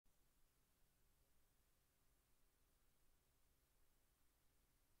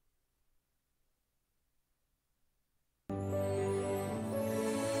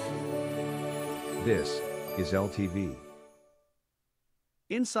This is LTV.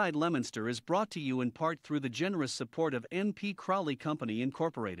 Inside Leominster is brought to you in part through the generous support of N.P. Crowley Company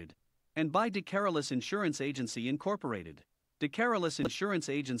Incorporated and by DeCarolis Insurance Agency Incorporated,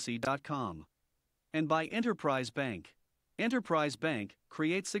 DeCarolisinsuranceagency.com, and by Enterprise Bank. Enterprise Bank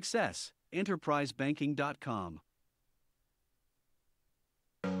creates success. EnterpriseBanking.com.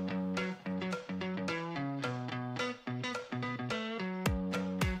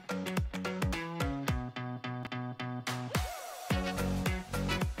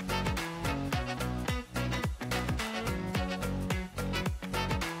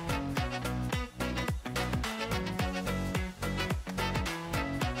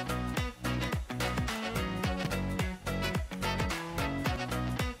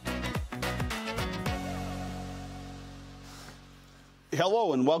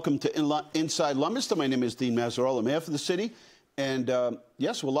 Hello and welcome to Inside Leominster. My name is Dean Mazzarella, Mayor for the city. And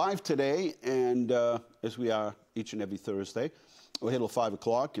yes, we're live today, and as we are each and every Thursday. We're here till 5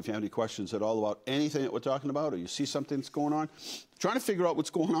 o'clock. If you have any questions at all about anything that we're talking about, or you see something that's going on, trying to figure out what's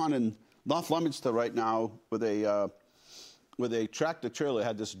going on in North Leominster right now with a tractor trailer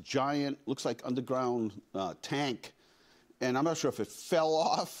had this giant, looks like underground tank, and I'm not sure if it fell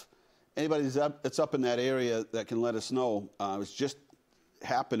off. Anybody that's up in that area that can let us know. It was just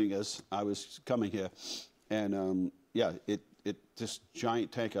happening as I was coming here, and yeah, this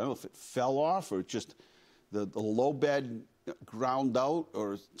giant tank, I don't know if it fell off or just the low bed ground out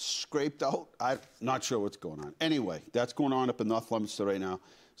or scraped out. I'm not sure what's going on. Anyway, that's going on up in North Leominster right now.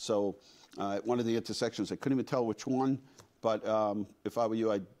 So at one of the intersections, I couldn't even tell which one, but if I were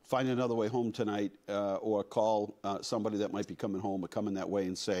you, I'd find another way home tonight, or call somebody that might be coming home or coming that way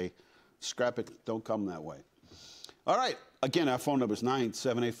and say, scrap it, don't come that way. All right. Again, our phone number is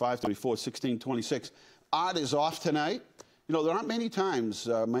 978-534-1626. Art is off tonight. You know, there aren't many times,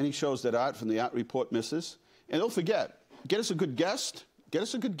 many shows that Art from the Art Report misses. And don't forget, get us a good guest. Get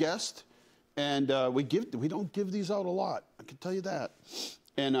us a good guest. And we don't give these out a lot. I can tell you that.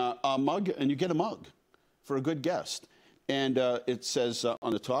 And a mug, and you get a mug for a good guest. And it says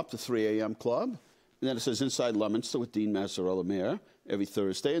on the top, the 3 a.m. Club. And then it says Inside Leominster with Dean Mazzarella, Mayor, every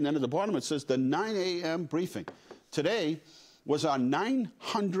Thursday. And then at the bottom it says the 9 a.m. briefing. Today was our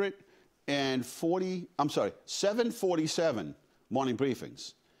 747 morning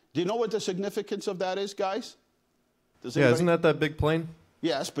briefings. Do you know what the significance of that is, guys? Yeah, isn't that big plane?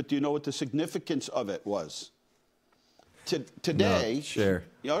 Yes, but do you know what the significance of it was? Today, no, sure.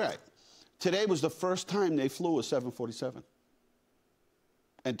 All right. Today was the first time they flew a 747.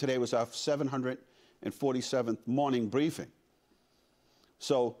 And today was our 747th morning briefing.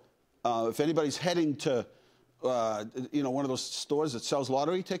 So if anybody's heading to one of those stores that sells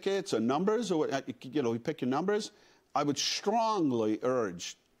lottery tickets or numbers, or you pick your numbers, I would strongly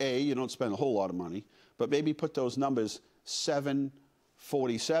urge, you don't spend a whole lot of money, but maybe put those numbers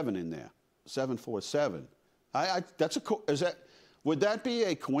 747 in there. 747. Would that be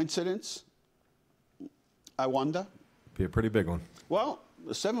a coincidence? I wonder. Be a pretty big one. Well,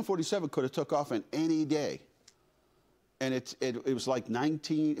 the 747 could have took off on any day. And it was like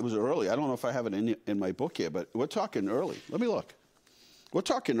 19, it was early. I don't know if I have it in my book here, but we're talking early. Let me look. We're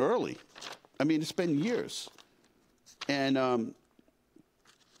talking early. I mean, it's been years. And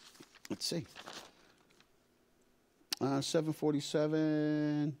let's see.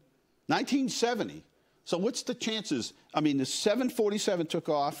 747, 1970. So what's the chances? I mean, the 747 took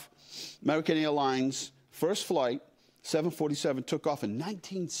off, American Airlines, first flight, 747 took off in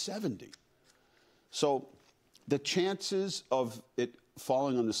 1970. So the chances of it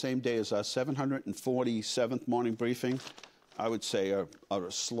falling on the same day as our 747th morning briefing, I would say, are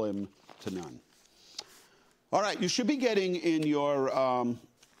slim to none. All right, you should be getting in your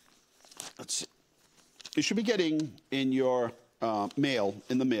mail,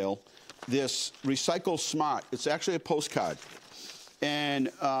 this Recycle Smart. It's actually a postcard, and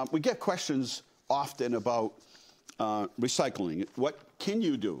we get questions often about recycling. What can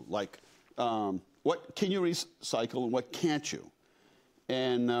you do? Like, what can you recycle and what can't you?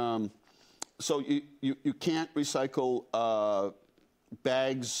 And so you can't recycle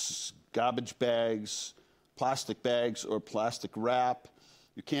bags, garbage bags, plastic bags, or plastic wrap.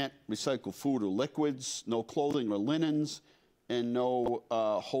 You can't recycle food or liquids, no clothing or linens, and no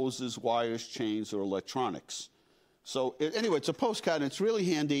hoses, wires, chains, or electronics. So anyway, it's a postcard, and it's really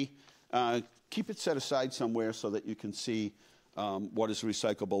handy. Keep it set aside somewhere so that you can see what is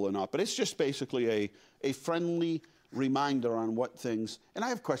recyclable or not. But it's just basically a friendly reminder on what things, and I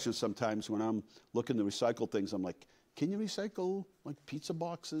have questions sometimes when I'm looking to recycle things. I'm like, can you recycle like pizza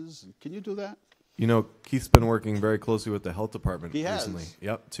boxes? Can you do that? You know, Keith's been working very closely with the health department He has. recently.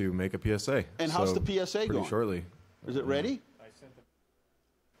 Yep, to make a PSA. And how's the PSA pretty going? Shortly. Is it ready?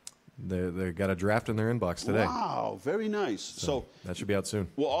 They got a draft in their inbox today. Wow, very nice. So that should be out soon.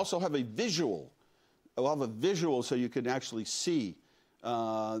 we'll also have a visual. We'll have a visual so you can actually see.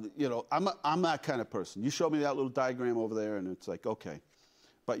 You know, I'm that kind of person. You show me that little diagram over there, and it's like, okay.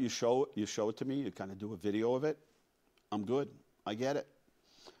 But you show it to me. You kind of do a video of it. I'm good. I get it.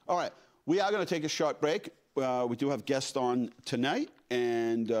 All right. We are going to take a short break. We do have guests on tonight,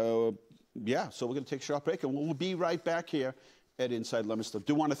 and yeah, so we're going to take a short break, and we'll be right back here at Inside Leominster.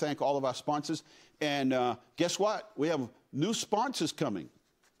 Do want to thank all of our sponsors, and guess what? We have new sponsors coming.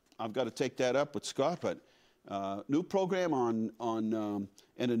 I've got to take that up with Scott, but new program on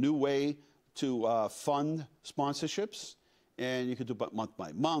and a new way to fund sponsorships, and you could do it month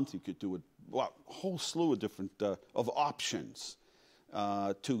by month. You could do it a whole slew of different of options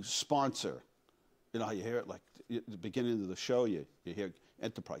to sponsor. You know how you hear it, like at the beginning of the show, you hear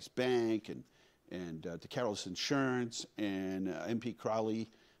Enterprise Bank and DeCarlos Insurance and MP Crowley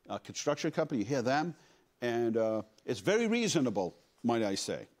Construction Company. You hear them, and it's very reasonable, might I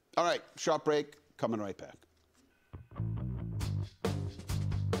say. All right, short break, coming right back.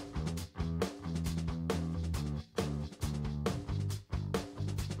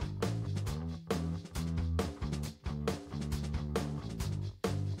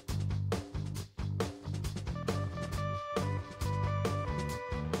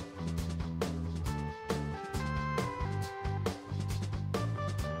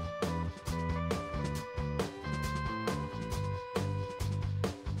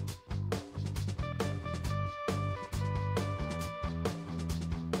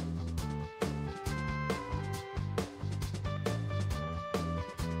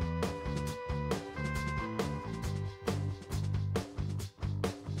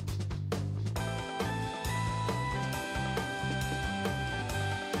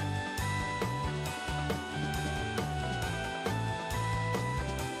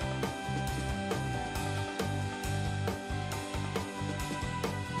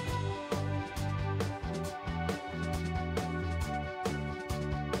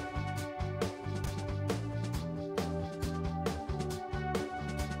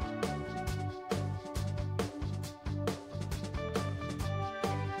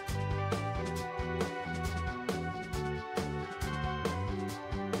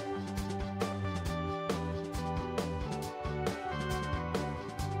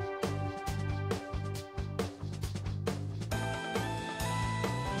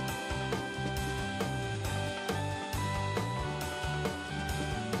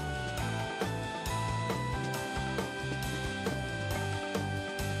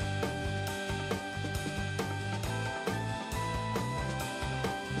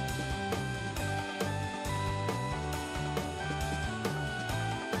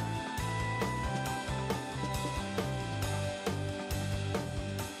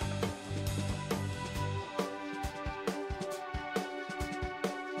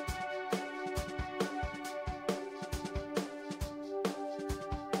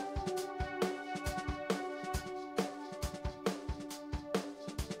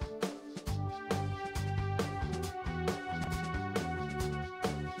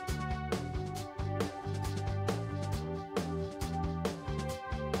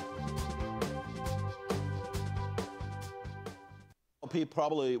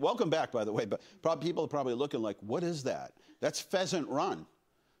 Probably welcome back, by the way, but people are probably looking like, what is that? That's Pheasant Run,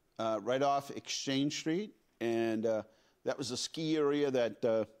 right off Exchange Street, and that was a ski area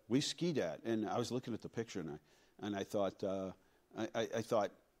that we skied at. And I was looking at the picture, and I thought, I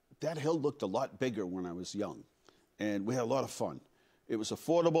thought that hill looked a lot bigger when I was young, and we had a lot of fun. It was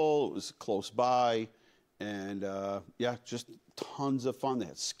affordable, it was close by, and yeah, just tons of fun. They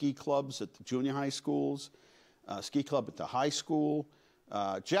had ski clubs at the junior high schools, ski club at the high school.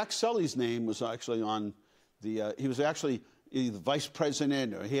 Jack Sully's name was actually on the, he was actually either vice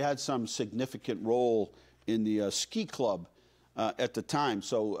president or he had some significant role in the ski club at the time.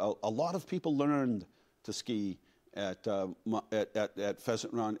 So a lot of people learned to ski at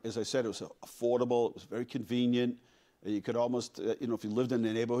Pheasant Run. As I said, it was affordable, it was very convenient. You could almost, you know, if you lived in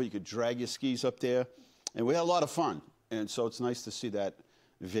the neighborhood, you could drag your skis up there. And we had a lot of fun. And so it's nice to see that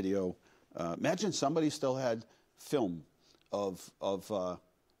video. Imagine somebody still had film of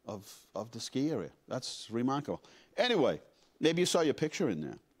the ski area. That's remarkable. Anyway, maybe you saw your picture in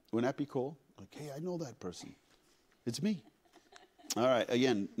there. Wouldn't that be cool? Like, hey, I know that person. It's me. All right,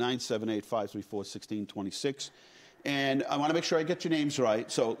 again, 978-534-1626. And I want to make sure I get your names right,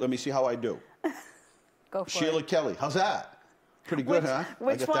 so let me see how I do. Go for Sheila it. Kelly, how's that? Pretty good, huh?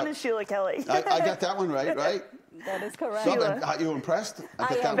 Which one is Sheila Kelly? I got that one right? That is correct. So, are you impressed? I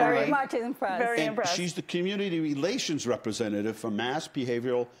got am that one very right. much impressed. Very And impressed. she's the community relations representative for Mass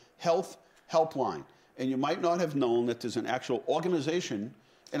Behavioral Health Helpline. And you might not have known that there's an actual organization,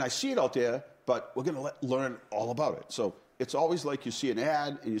 and I see it out there, but we're going to learn all about it. So it's always like you see an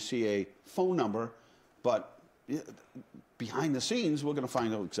ad and you see a phone number, but behind the scenes, we're going to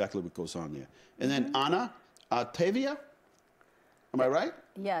find out exactly what goes on there. And then Anna Artavia, am I right?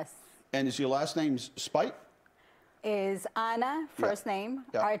 Yes. And is your last name Spite? Is Anna, first name,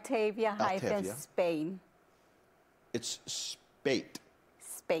 Artavia hyphen Artavia. Spain. It's Spate.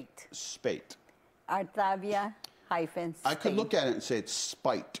 Spate. Spate. Artavia hyphen Spain. I could look at it and say it's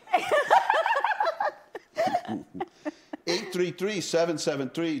Spite.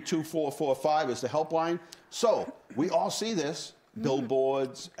 833-773-2445 is the helpline. So we all see this,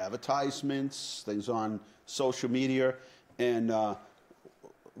 billboards, advertisements, things on social media. And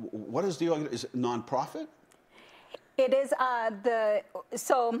what is the organization? Is it nonprofit? It is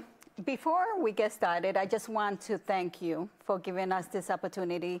so before we get started, I just want to thank you for giving us this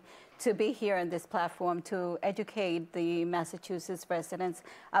opportunity to be here on this platform to educate the Massachusetts residents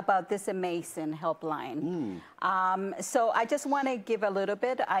about this amazing helpline. So I just want to give a little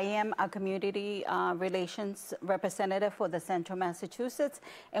bit. I am a community relations representative for the Central Massachusetts,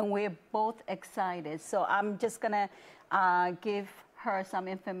 and we're both excited. So I'm just going to give her some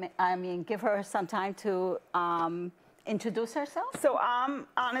give her some time to introduce herself. So I'm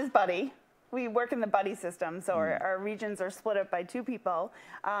Anna's buddy. We work in the buddy system, so our regions are split up by 2 people.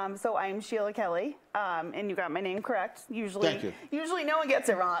 So I'm Sheila Kelly, and you got my name correct. Thank you. Usually no one gets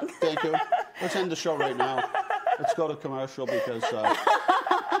it wrong. Thank you. Let's end the show right now. Let's go to commercial because,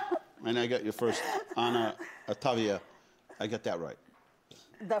 and I got your first, Anna Artavia. I got that right.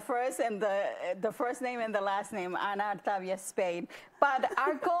 The first name and the last name, Anna Artavia Spain. But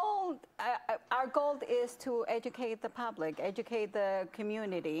our goal is to educate the public, educate the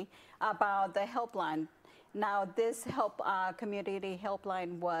community about the helpline. Now, this community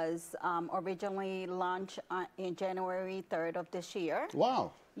helpline was originally launched in January 3rd of this year.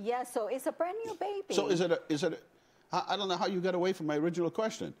 Wow. Yeah, so it's a brand new baby. So is it I don't know how you got away from my original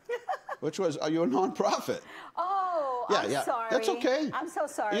question, which was, are you a nonprofit? Oh, Yeah, I'm yeah. sorry. That's okay. I'm so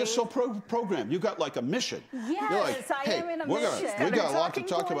sorry. You're so programmed. You got like a mission. Yes, You're like, I am in a mission. We got a lot to Talking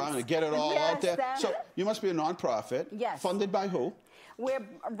talk about points. and get it all out there. Yes, So you must be a nonprofit. Yes. Funded by who? We're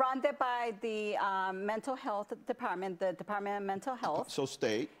run by the mental health department, the Department of Mental Health. So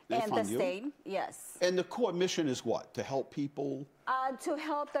state. They And the fund you. state, yes. And the core mission is what? To help people? To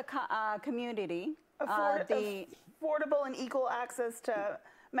help the community. Affordable and equal access to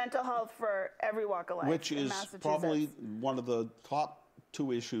mental health for every walk of life. Which in is Massachusetts. probably one of the top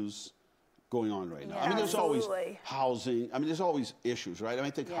 2 issues going on right now. I mean, there's Absolutely. always housing. I mean, there's always issues, right? I mean,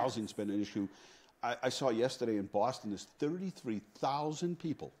 I think Yes. housing's been an issue. I saw yesterday in Boston, there's 33,000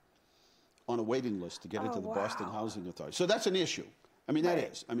 people on a waiting list to get into the Boston Housing Authority. So that's an issue. I mean, that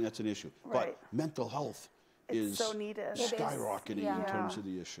is. I mean, that's an issue. Right. But mental health is so needed. It is. skyrocketing in terms of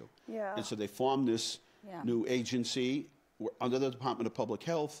the issue. Yeah. And so they formed this new agency under the Department of Public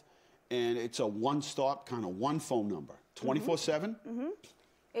Health, and it's a one-stop kind of one phone number, 24/7.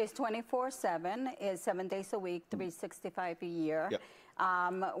 It's 24/7. It's 7 days a week, 365 a year. Yep.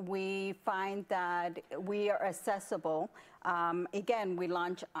 We find that we are accessible. Again, we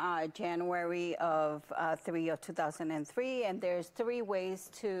launched January of 2003, and there's 3 ways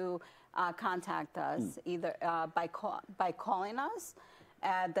to contact us, either by calling us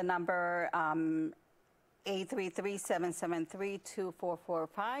at the number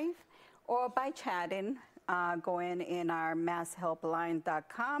 833-773-2445, or by chatting, going in our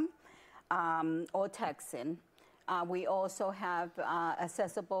masshelpline.com, or texting. We also have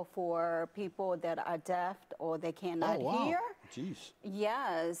accessible for people that are deaf or they cannot hear. Jeez.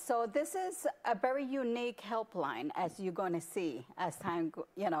 Yeah, so this is a very unique helpline, as you're going to see as time,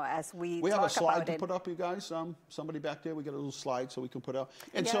 as we We talk have a slide about to it. put up, you guys. Somebody back there, we got a little slide so we can put up.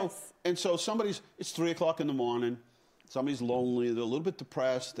 And Yes. so it's 3 o'clock in the morning. Somebody's lonely. They're a little bit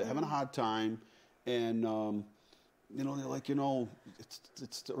depressed. They're having a hard time, and they're like,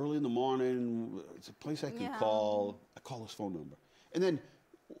 it's early in the morning. It's a place I can call. I call this phone number, and then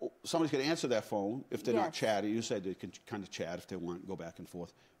somebody's going to answer that phone if they're not chatty. You said they can kind of chat if they want, go back and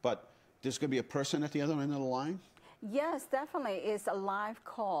forth. But there's going to be a person at the other end of the line? Yes, definitely. It's a live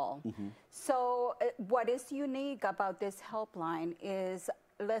call. So what is unique about this helpline is,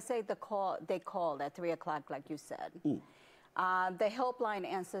 let's say they called at 3 o'clock, like you said. The helpline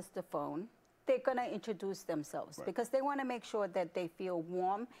answers the phone. They're going to introduce themselves because they want to make sure that they feel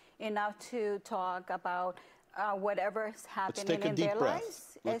warm enough to talk about whatever's happening take a in deep their breath.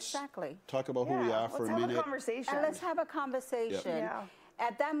 lives. Let's Exactly. talk about who we Yeah, are for let's a have minute. a conversation. And let's have a conversation. Yeah.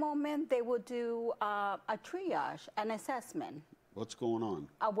 At that moment, they will do a triage, an assessment What's going on?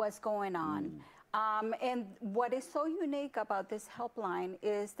 of what's going on. And what is so unique about this helpline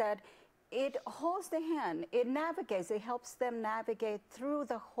is that it holds the hand, it navigates, it helps them navigate through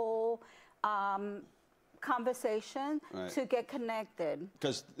the whole conversation Right. to get connected.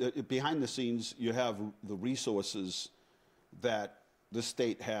 Because behind the scenes, you have the resources that the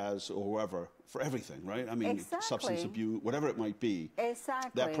state has or whoever for everything, right? I mean, substance Exactly. abuse, whatever it might be.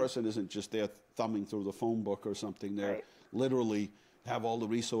 Exactly. That person isn't just there thumbing through the phone book or something. They Right. literally have all the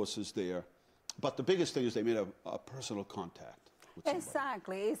resources there. But the biggest thing is they made a personal contact with somebody.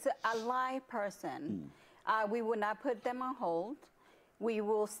 Exactly. It's a live person. We will not put them on hold. We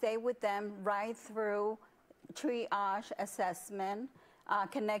will stay with them right through triage assessment,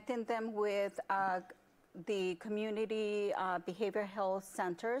 connecting them with the community behavioral health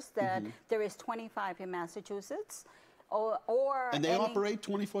centers that there is 25 in Massachusetts. Or And they any- operate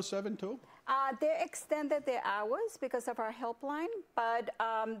 24/7 too? They extended their hours because of our helpline, but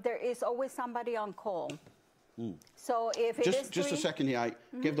there is always somebody on call. So if it is Just a second here. I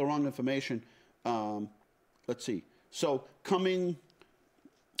gave the wrong information. Let's see. So coming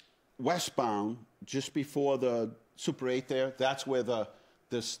westbound, just before the Super 8 there, that's where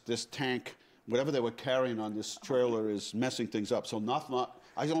this tank, whatever they were carrying on this trailer, is messing things up. So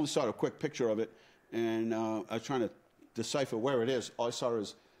I only saw a quick picture of it, and I was trying to decipher where it is. All I saw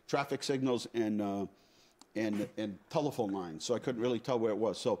is traffic signals and telephone lines, so I couldn't really tell where it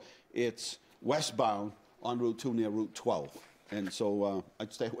was. So it's westbound on Route 2 near Route 12, and so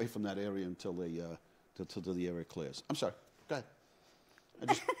I'd stay away from that area until the area clears. I'm sorry. Go ahead.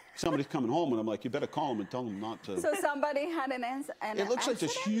 Somebody's coming home, and I'm like, you better call them and tell them not to. So somebody had an accident? It looks like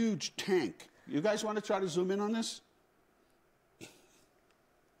this huge tank. You guys want to try to zoom in on this?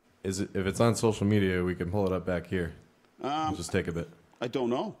 If it's on social media, we can pull it up back here. It'll just take a bit. I don't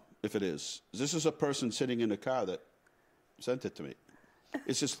know if it is. This is a person sitting in a car that sent it to me.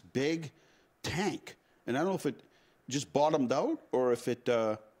 It's this big tank. And I don't know if it just bottomed out or if it...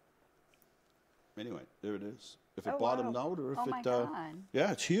 Anyway, there it is. If it bottomed out or if Oh, my it... God.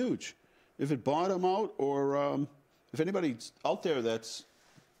 Yeah, it's huge. If it bottomed out or if anybody's out there that's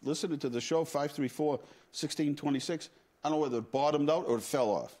listening to the show, 534-1626, I don't know whether it bottomed out or it fell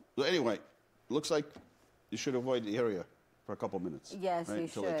off. But anyway, looks like you should avoid the area for a couple minutes. Yes, right, you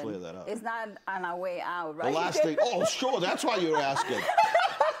until should. they clear that up. It's not on our way out, The right? last thing... Oh, sure, that's why you were asking.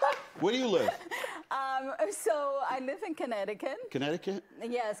 Where do you live? So I live in Connecticut. Connecticut?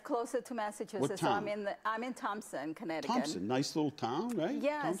 Yes, closer to Massachusetts. What So town? I'm in Thompson, Connecticut. Thompson, nice little town, right?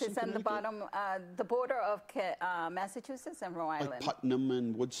 Yes, Thompson, it's on the Connecticut? bottom, the border of Massachusetts and Rhode Island. Like Putnam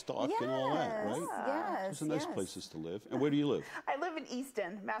and Woodstock and all that, right? Yes, Those are nice yes. places to live. And where do you live? I live in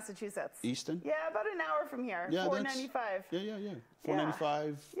Easton, Massachusetts. Easton? Yeah, about an hour from here. Yeah, 495. Yeah.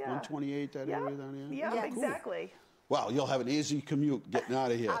 495, Yeah. 128, that area down here. Yeah, Yeah. exactly. Wow, you'll have an easy commute getting out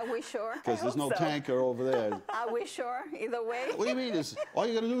of here. Are we sure? Because there's no hope so. tanker over there. Are we sure? Either way. What do you mean? All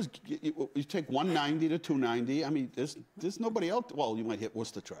you got to do is you take 190 to 290. I mean, there's nobody else. Well, you might hit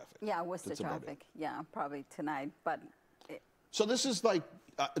Worcester traffic. Yeah, Worcester That's about it. traffic. Yeah, probably tonight. But So this is like,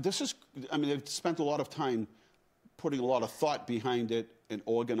 I mean, they've spent a lot of time putting a lot of thought behind it and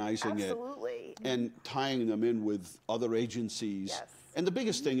organizing Absolutely. it and tying them in with other agencies. Yes. And the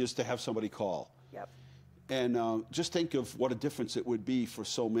biggest thing is to have somebody call. Yep. And just think of what a difference it would be for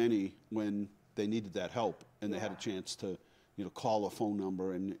so many when they needed that help and they had a chance to, call a phone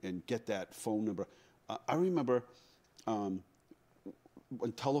number and get that phone number. I remember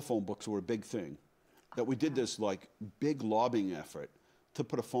when telephone books were a big thing, that we did this like big lobbying effort to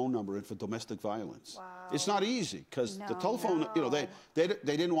put a phone number in for domestic violence. Wow. It's not easy because the No. telephone, they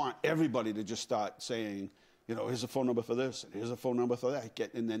didn't want everybody to just start saying, here's a phone number for this, and here's a phone number for that,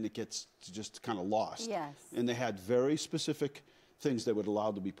 and then it gets just kind of lost. Yes. And they had very specific things that would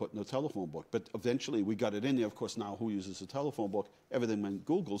allow to be put in the telephone book. But eventually we got it in there. Of course, now who uses a telephone book? Everything went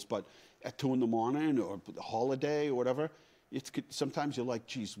Google's, but at 2 in the morning or a holiday or whatever, sometimes you're like,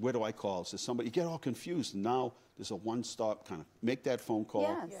 geez, where do I call? So somebody, you get all confused. And now there's a one-stop kind of make that phone call.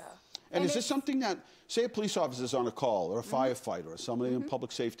 yes. Yeah. And is this something that, say a police officer's on a call, or a firefighter, or somebody in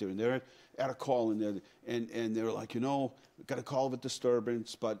public safety, and they're at a call, and they're like, got a call of a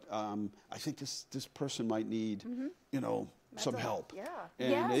disturbance, but I think this person might need, some help. Yeah.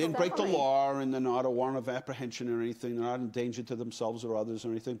 And Yes, they didn't break the definitely. law, and they're not a warrant of apprehension or anything. They're not in danger to themselves or others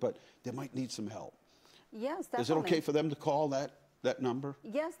or anything, but they might need some help. Yes, definitely. Is it okay for them to call that that number?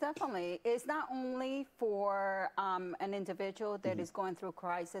 Yes, definitely. It's not only for an individual that is going through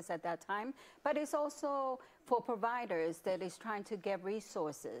crisis at that time, but it's also for providers that is trying to get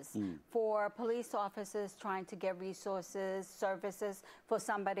resources, for police officers trying to get resources, services for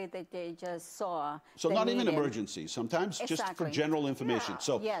somebody that they just saw. So that not even needed. emergencies, sometimes just for Exactly. general information. Yeah.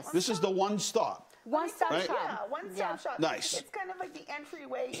 So Yes. this is the one stop. One-stop Right? shop. Yeah, one-stop shop. Nice. It's kind of like the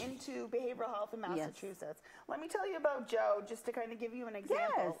entryway into behavioral health in Massachusetts. Let me tell you about Joe, just to kind of give you an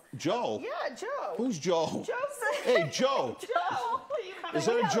example. Joe? Yeah, Joe. Who's Joe? Joe's Hey, Joe. Joe. Is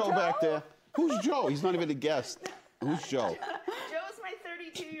there a Joe back there? Who's Joe? He's not even a guest. Who's Joe? Joe's my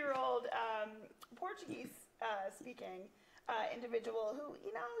 32-year-old Portuguese-speaking individual who,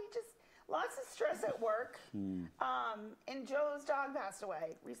 he just lots of stress at work. And Joe's dog passed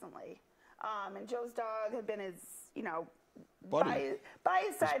away recently. And Joe's dog had been his, Buddy. by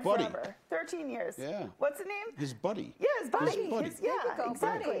his side buddy. forever. 13 years. Yeah. What's the name? His buddy. Yeah, his buddy. His buddy. Yeah, There you go,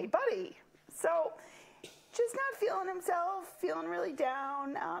 exactly. Buddy. So just not feeling himself, feeling really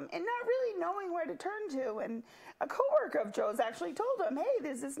down, and not really knowing where to turn to. And a coworker of Joe's actually told him, hey,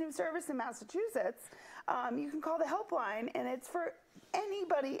 there's this new service in Massachusetts. You can call the helpline, and it's for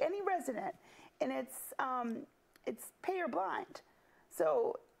anybody, any resident, and it's pay or blind.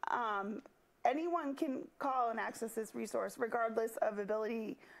 So anyone can call and access this resource regardless of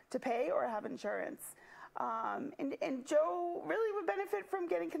ability to pay or have insurance. And Joe really would benefit from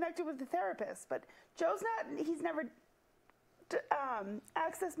getting connected with a therapist, but he's never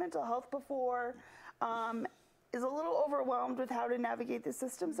accessed mental health before, is a little overwhelmed with how to navigate the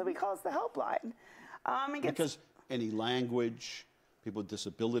system, so he calls the helpline. Because any language, people with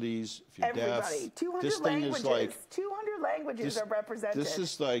disabilities, if you're everybody, deaf, 200 this thing languages, is like 200 languages are represented. This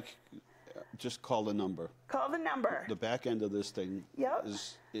is like just call the number. Call the number. The back end of this thing Yep.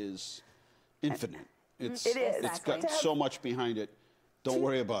 is infinite. It is. It's got Exactly. so much behind it. Don't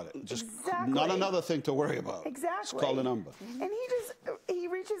worry about it. Just Exactly. not another thing to worry about. Exactly. Just call the number. And he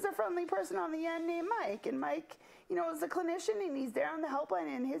reaches a friendly person on the end named Mike. And Mike, is a clinician, and he's there on the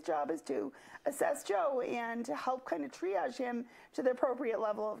helpline, and his job is to assess Joe and to help kind of triage him to the appropriate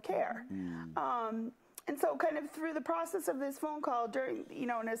level of care. And so kind of through the process of this phone call, during,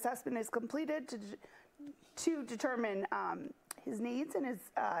 an assessment is completed to determine his needs and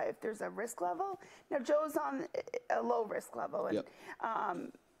if there's a risk level. Now, Joe's on a low risk level,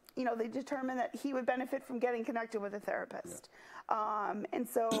 and they determine that he would benefit from getting connected with a therapist. And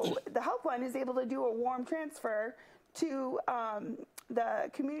so the helpline is able to do a warm transfer to the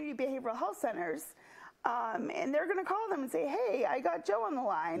community behavioral health centers, and they're going to call them and say, hey, I got Joe on the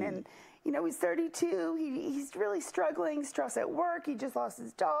line, and he's 32, he's really struggling, stress at work, he just lost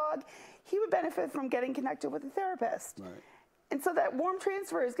his dog. He would benefit from getting connected with a therapist. Right. And so that warm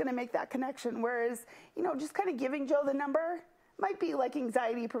transfer is going to make that connection, whereas, just kind of giving Joe the number might be like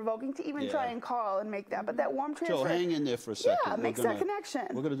anxiety provoking to even try and call and make that, but that warm transfer. Joe, hang in there for a second. Yeah, makes that connection.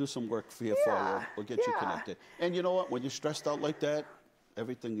 We're going to do some work for you. We'll get you connected. And you know what? When you're stressed out like that,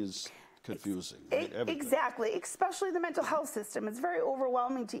 everything is confusing. Right? Exactly, especially the mental health system. It's very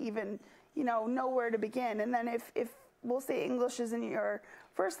overwhelming to even, know where to begin. And then if we'll say English isn't your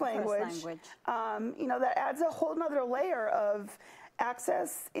first language, that adds a whole nother layer of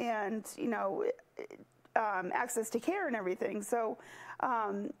access and, access to care and everything. So,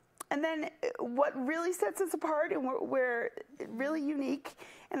 and then what really sets us apart, and we're really unique,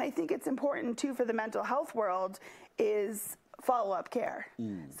 and I think it's important too for the mental health world, is follow-up care.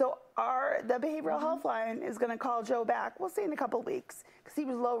 So the behavioral health line is going to call Joe back, we'll say in a couple of weeks, because he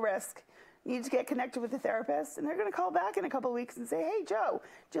was low risk, needs to get connected with a therapist, and they're going to call back in a couple of weeks and say, hey, Joe,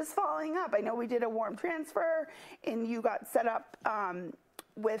 just following up. I know we did a warm transfer, and you got set up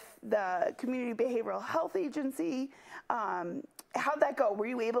with the Community Behavioral Health Agency. How'd that go? Were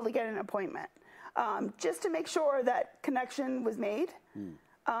you able to get an appointment? Just to make sure that connection was made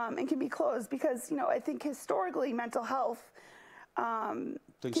and can be closed, because, I think historically mental health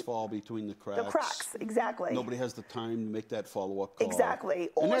things fall between the cracks. The cracks, exactly. Nobody has the time to make that follow-up call. Exactly.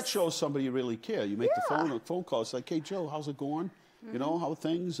 And that shows somebody you really care. You make the phone call. It's like, hey, Joe, how's it going? How are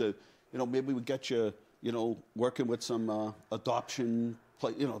things? Maybe we get you, working with some adoption,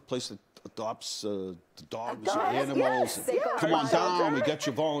 place that adopts the dogs or animals. Yes. Come on down. We get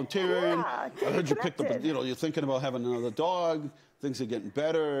you volunteering. Yeah, I heard you picked up, connected. you're thinking about having another dog. Things are getting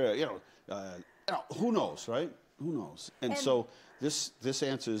better. Who knows, right? Who knows? And so this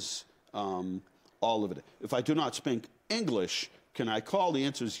answers all of it. If I do not speak English, can I call? The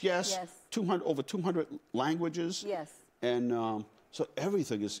answer is yes. Yes. Over 200 languages. Yes. And so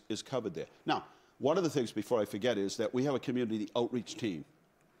everything is covered there. Now, one of the things, before I forget, is that we have a community outreach team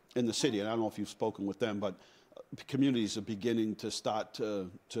in the city, and I don't know if you've spoken with them, but communities are beginning to start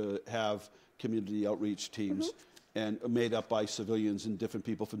to have community outreach teams, and made up by civilians and different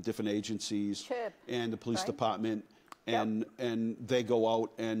people from different agencies and the police department. And they go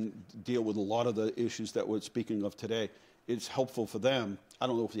out and deal with a lot of the issues that we're speaking of today. It's helpful for them. I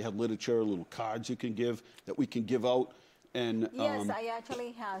don't know if you have literature, little cards you can give that we can give out. And yes, I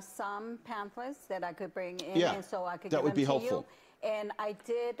actually have some pamphlets that I could bring in, Yeah, and so I could that give would them be to helpful. you. And I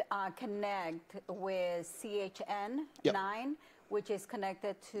did connect with CHN9, which is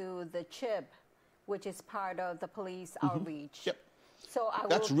connected to the CHIP, which is part of the police outreach. Yep. So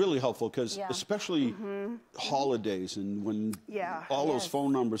That's really helpful because especially holidays and when all those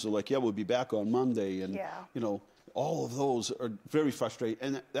phone numbers are like, yeah, we'll be back on Monday. And, you know, all of those are very frustrating.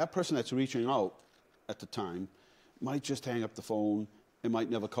 And that person that's reaching out at the time might just hang up the phone and might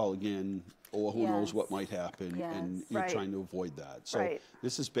never call again, or who knows what might happen. And you're trying to avoid that. So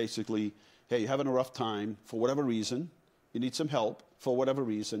this is basically, hey, you're having a rough time for whatever reason. You need some help for whatever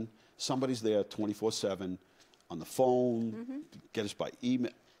reason. Somebody's there 24/7. On the phone, get us by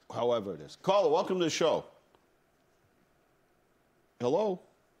email, however it is. Caller, welcome to the show. Hello?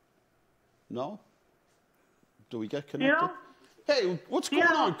 No? Do we get connected? Hey, what's going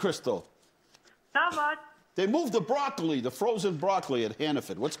on, Crystal? Not much. They moved the broccoli, the frozen broccoli at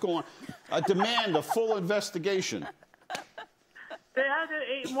Hannaford. What's going on? I demand a full investigation. They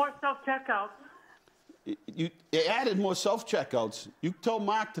added more self-checkouts. You added more self-checkouts. You told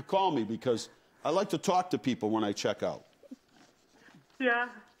Mark to call me because I like to talk to people when I check out. Yeah.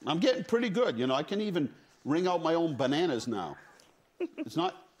 I'm getting pretty good. You know, I can even ring out my own bananas now. It's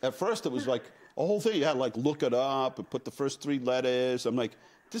not, at first it was like a whole thing. You had to like look it up and put the first 3 letters. I'm like,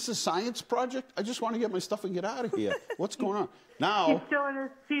 this is a science project? I just want to get my stuff and get out of here. What's going on? Now. He's still in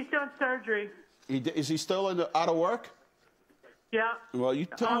surgery. Is he still out of work? Yeah. Well, you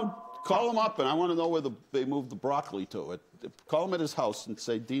tell him, call him up, and I want to know where they moved the broccoli to. Call him at his house and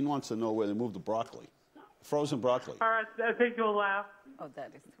say, Dean wants to know where they moved the broccoli. Frozen broccoli. All right, I think you'll laugh. Oh,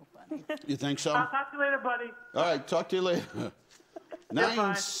 that is too funny. You think so? I'll talk to you later, buddy. All right, talk to you later.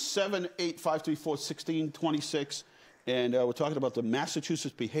 978-534-1626. And we're talking about the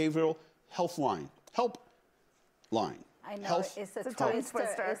Massachusetts Behavioral Health Line. Help line. I know, Health it's a tongue twister.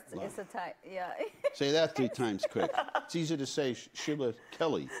 twister. It's a type, yeah. Say that 3 times quick. It's easy to say, Sheila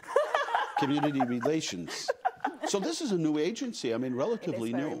Kelly, Community Relations. So this is a new agency. I mean,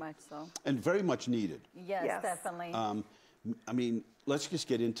 relatively new. Very much so. And very much needed. Yes, definitely. I mean, let's just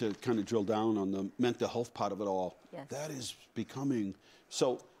get into kind of drill down on the mental health part of it all. Yes. That is becoming,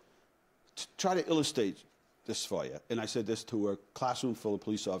 so to try to illustrate this for you, and I said this to a classroom full of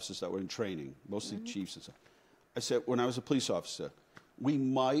police officers that were in training, mostly chiefs and stuff. I said, when I was a police officer,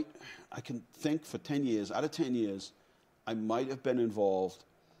 I can think for 10 years, out of 10 years, I might have been involved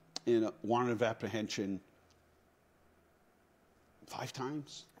in a warrant of apprehension 5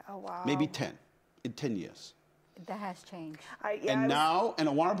 times. Oh, wow. Maybe 10 in 10 years. That has changed. Now,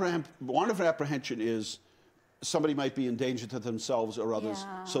 a warrant of apprehension is somebody might be in danger to themselves or others.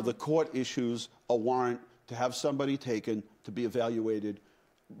 Yeah. So the court issues a warrant to have somebody taken to be evaluated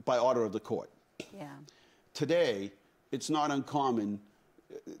by order of the court. Yeah. Today, it's not uncommon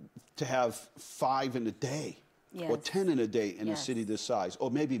to have 5 in a day or 10 in a day in a city this size,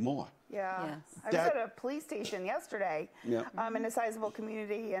 or maybe more. Yeah. Yes. I was at a police station yesterday in a sizable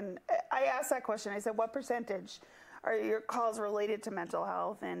community, and I asked that question. I said, what percentage are your calls related to mental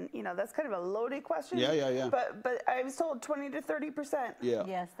health? And, you know, that's kind of a loaded question. Yeah. But I was told 20 to 30%. Yeah.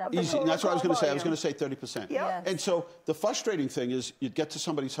 Yes, Easy. And that's what I was going to say. I was going to say 30%. Yeah. Yes. And so the frustrating thing is you'd get to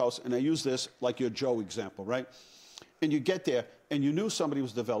somebody's house, and I use this like your Joe example, right? And you get there, and you knew somebody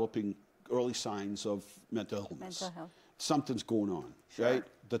was developing early signs of mental illness. Mental health. Something's going on, right?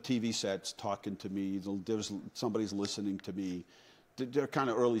 The TV set's talking to me. Somebody's listening to me. They're kind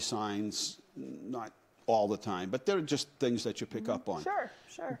of early signs, not all the time, but they're just things that you pick up on. Sure.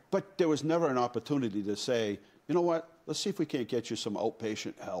 But there was never an opportunity to say, you know what, let's see if we can't get you some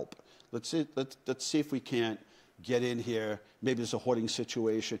outpatient help. Let's see if we can't get in here. Maybe there's a hoarding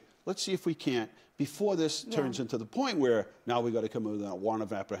situation. Let's see if we can't, before this turns into the point where now we got to come with a warrant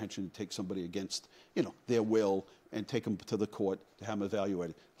of apprehension and take somebody against, you know, their will and take them to the court to have them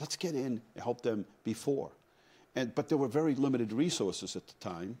evaluated. Let's get in and help them before. But there were very limited resources at the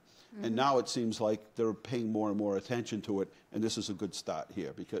time. And now it seems like they're paying more and more attention to it, and this is a good start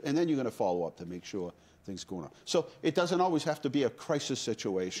here. And then you're going to follow up to make sure things go on. So it doesn't always have to be a crisis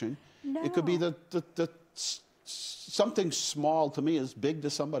situation. No. It could be the something small to me is big to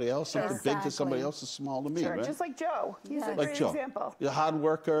somebody else. Something big to somebody Exactly. else is small to me, Sure, right? just like Joe. He's a Like great Joe. example. He's a hard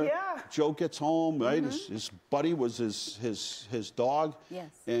worker. Yeah. Joe gets home, right? His buddy was his dog. Yes.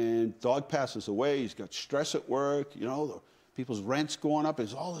 And dog passes away. He's got stress at work. You know, the people's rent's going up.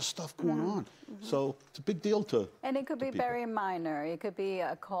 There's all this stuff going on. So it's a big deal to. And it could be people. very minor. It could be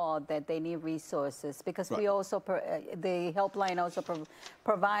a call that they need resources because we Right. also, the helpline also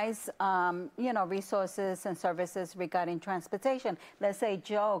provides, resources and services regarding transportation. Let's say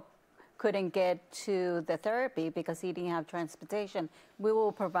Joe couldn't get to the therapy because he didn't have transportation. We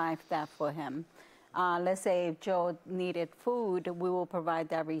will provide that for him. Let's say if Joe needed food, we will provide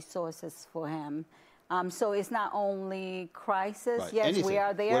that resources for him. So it's not only crisis. Right. Yes, Anything. we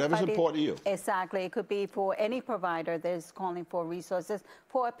are there. Whatever's but important to you. Exactly. It could be for any provider that is calling for resources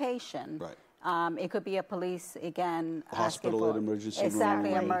for a patient. Right. It could be a police, again. asking Hospital for- and emergency room.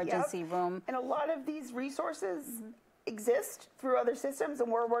 Exactly, Right. emergency room. And a lot of these resources exist through other systems,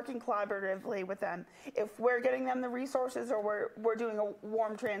 and we're working collaboratively with them. If we're getting them the resources, or we're doing a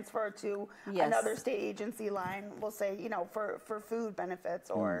warm transfer to Yes. another state agency line, we'll say, for food benefits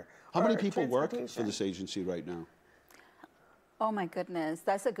or How many or people work for transportation. this agency right now? Oh my goodness,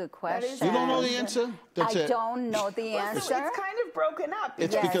 that's a good question. You don't know the answer? That's I it. don't know the Well, answer. it's kind of broken up.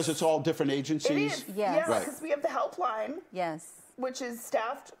 It's Yes. because it's all different It agencies. is. Yes. Yeah, Right. because we have the helpline, Yes. which is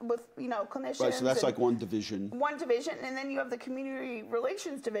staffed with, clinicians. Right, so that's and like one division. one division, and then you have the community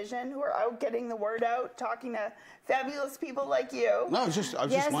relations division, who are out getting the word out, talking to fabulous people like you. No, I was just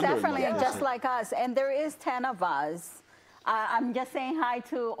Yes, wondering. definitely, like, and just like us. And there is 10 of us. I'm just saying hi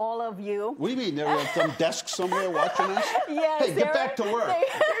to all of you. What do you mean? There are some desks somewhere watching us? Yes, Hey, get back to work.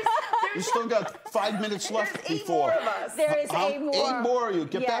 You still got 5 minutes left There's 8 before. more of us. There is How- 8 more. 8 more of you.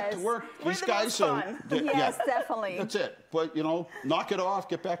 Get back to Yes. work. We're These the guys most are. fun. Yes, definitely. That's it. But, knock it off,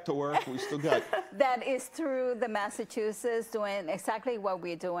 get back to work. We still got. That is through the Massachusetts, doing exactly what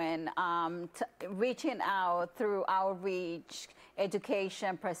we're doing, reaching out through outreach,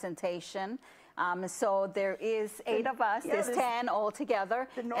 education, presentation. So there is 8 of us. Yeah, there's there's 10 altogether.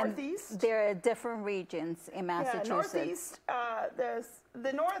 the and Northeast. there are different regions in Yeah, Massachusetts. northeast, there's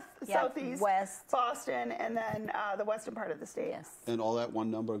the north, Yeah, southeast, west. Boston, and then the western part of the state. Yes. And all that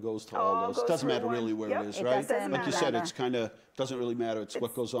one number goes to All all those. goes Doesn't through matter one. really where Yep. it is, It right? doesn't Like you said, matter. it's kind of doesn't really matter. It's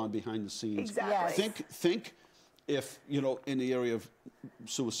what goes on behind the scenes. Exactly. Yes. Think if, in the area of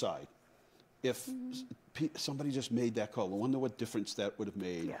suicide, if somebody just made that call, I wonder what difference that would have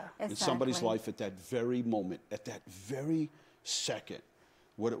made Yeah. in somebody's Exactly. life at that very moment, at that very second.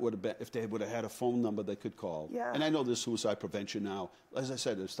 What it would have been if they would have had a phone number they could call. Yeah. And I know there's suicide prevention now. As I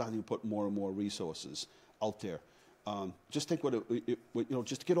said, they're starting to put more and more resources out there. Just think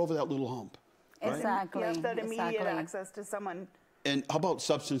just to get over that little hump. Right? Exactly. You have that immediate exactly. access to someone. And how about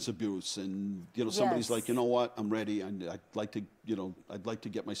substance abuse? And somebody's Yes. like, you know what, I'm ready, and I'd like to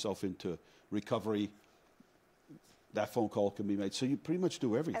get myself into recovery. That phone call can be made. So you pretty much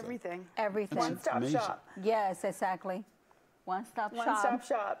do everything. Everything. Everything. One-stop amazing. shop. Yes, exactly. One-stop shop. One-stop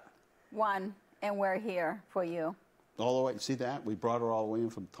shop. One, and we're here for you. All the way. See that? We brought her all the way in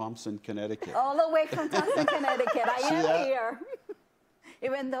from Thompson, Connecticut. All the way from Thompson, Connecticut. I See am that? here.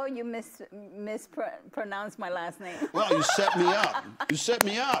 Even though you mispronounced my last name. Well, you set me up. You set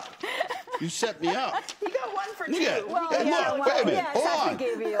me up. You set me up. You got one for two. Yeah. Well, Hey, yeah, look, well, wait a minute. yes, Hold I on.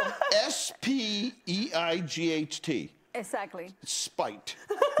 forgive you. Speight. Exactly. Spite.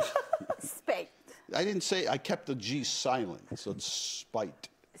 Spate. I didn't say, I kept the G silent, so it's spite.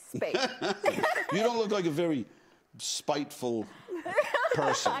 Spate. You don't look like a very spiteful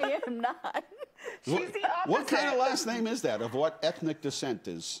person. I am not. She's the opposite. What kind of last name is that? Of what ethnic descent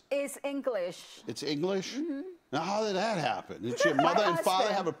is? It's English. It's English? Now, how did that happen? Did your mother and father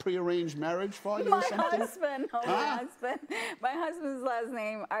husband. have a prearranged marriage for you or My something? husband. Oh, Huh? my husband. My husband's last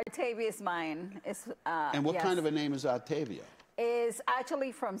name, Artavia, is mine. It's, And what yes. kind of a name is Octavia? Is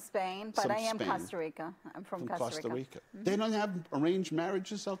actually from Spain, but From I am Spain. Costa Rica. I'm from From Costa Rica. They don't have arranged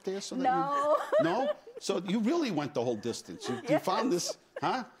marriages out there? So that No. You, no? So you really went the whole distance. You found this,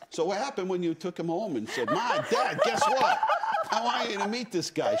 huh? So what happened when you took him home and said, Mom, Dad, guess what? I want you to meet this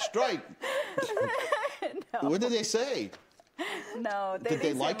guy. Strike. What did they say? No, Did they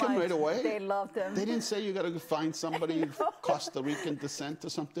didn't say like him much. right away? They loved him. They didn't say you got to find somebody of Costa Rican descent or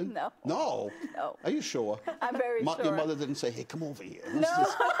something? No. No? No. Are you sure? I'm very sure. Your mother didn't say, hey, come over here. No.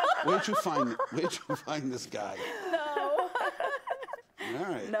 Where'd you find this guy? No. All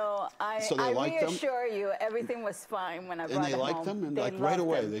right. No, So they I liked him? reassure you, everything was fine when I brought And they him liked home. him, and They like right loved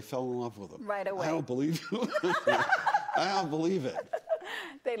away, him. they fell in love with him. Right away. I don't believe you. I don't believe it.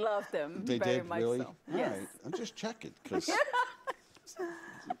 They loved him They very did, much really? so. All Yes. right. I'm just checking because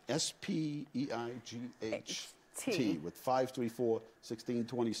SPEIGHT with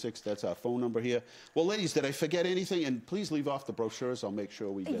 534-1626. That's our phone number here. Well, ladies, did I forget anything? And please leave off the brochures. I'll make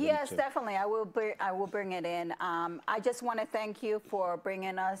sure we get Yes, into. definitely. I will bring it in. I just want to thank you for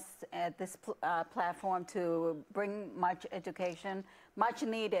bringing us at this platform to bring much education, much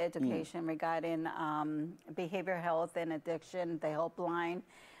needed education regarding behavioral health and addiction, the helpline.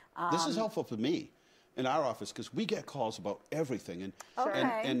 This is helpful for me in our office because we get calls about everything.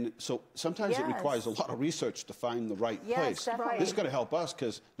 And so sometimes it requires a lot of research to find the right place. Definitely. This is going to help us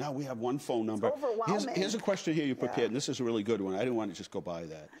because now we have one phone number. It's overwhelming. Here's a question here you prepared, and this is a really good one. I didn't want to just go by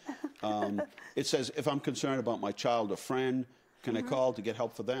that. It says, if I'm concerned about my child or friend, can I call to get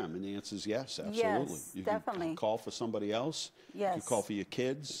help for them? And the answer is yes, absolutely. Yes, you definitely. can call for somebody else. Yes. You can call for your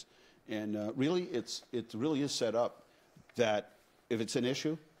kids. And really, it really is set up that if it's an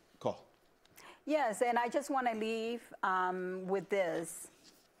issue, call. Yes, and I just want to leave with this.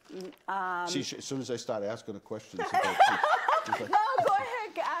 See, as soon as I start asking her questions about she's like, No, go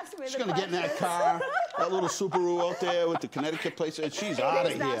ahead, ask me she's the going to get in that questions. car, that little Subaru out there with the Connecticut plates, and she's out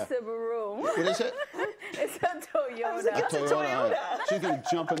of It's here. not Subaru. What is it? It's a Toyota. A Toyota. She's going to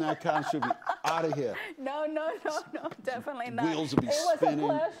jump in that car and she'll be out of here. No, definitely not. Wheels will be it spinning.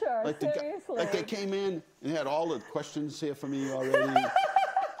 was a pleasure, Like, seriously. like they came in and had all the questions here for me already.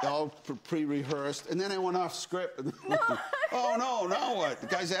 All pre-rehearsed, and then I went off script. Oh no, now what? The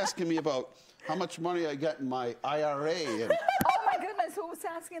guy's asking me about how much money I got in my IRA. And Oh my goodness, who was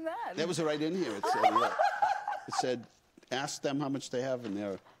asking that? that was right in here. It said, ask them how much they have in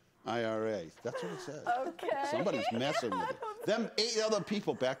their IRA. That's what it said. Okay. Somebody's messing with you. Them 8 other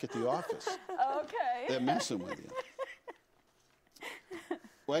people back at the office. Okay. They're messing with you.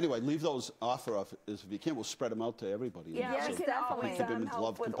 Well, anyway, leave those offer off if you can. We'll spread them out to everybody. Yeah, Yes, we can definitely. always Keep them in help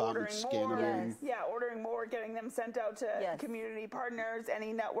glove with compartments, ordering scan more. them in. Yeah, ordering more, getting them sent out to Yes. community partners,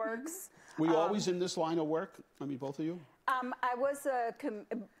 any networks. Were you always in this line of work? I mean, both of you? I was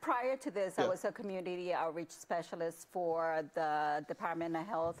prior to this, I was a community outreach specialist for the Department of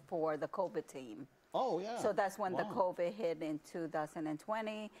Health for the COVID team. Oh, yeah. So that's when the Wow. COVID hit in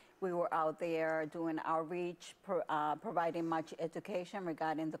 2020. We were out there doing outreach, providing much education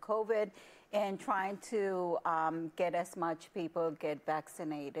regarding the COVID, and trying to get as much people get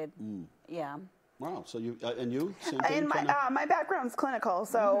vaccinated. Yeah. Wow. So you and you? Same thing, And my background's clinical,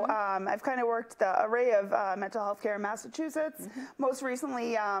 so I've kind of worked the array of mental health care in Massachusetts. Most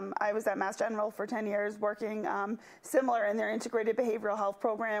recently, I was at Mass General for 10 years working similar in their integrated behavioral health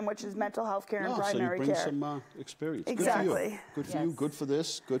program, which is mental health care and so you primary bring care. some experience. Exactly. Good for you. Yes. Good for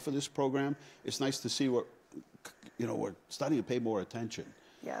this. Good for this program. It's nice to see what, we're starting to pay more attention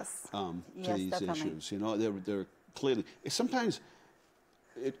Yes. to Yes, these definitely. issues. They're clearly. Sometimes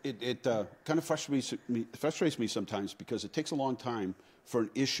it kind of frustrates me sometimes because it takes a long time for an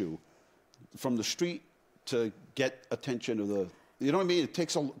issue from the street to get attention of the. You know what I mean? It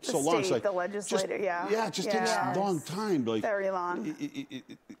takes so long. It's state, like the legislator, yeah. Yeah, it just takes a Yes. long time. Like Very long.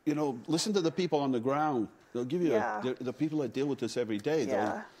 listen to the people on the ground. They'll give you Yeah. the people that deal with this every day.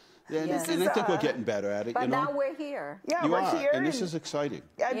 Yeah. And, Yes. and I think we're getting better at it. But you know? now we're here. Yeah, You we're are, here. and this is exciting.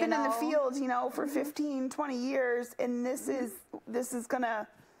 I've You been in the know? field, for 15, 20 years, and this is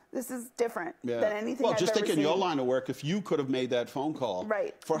different than anything Well, I've just ever think in seen. your line of work, if you could have made that phone call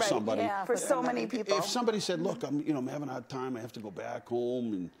for right. somebody. Yeah. For so many people. If somebody said, "Look, I'm having a hard time. I have to go back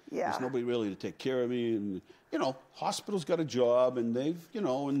home, and Yeah. there's nobody really to take care of me," and hospital's got a job, and they've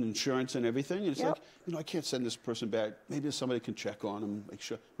and insurance and everything. And it's Yep. like, I can't send this person back. Maybe somebody can check on them, make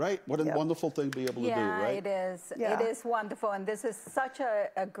sure. Right? What a Yep. wonderful thing to be able to do. Yeah, Right? it is. Yeah. It is wonderful, and this is such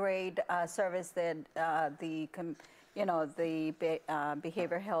a great service that the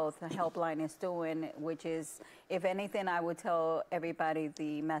behavioral health helpline is doing. Which is, if anything, I would tell everybody,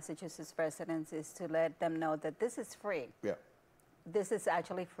 the Massachusetts residents, is to let them know that this is free. Yeah. This is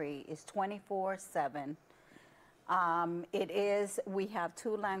actually free. It's 24/7. We have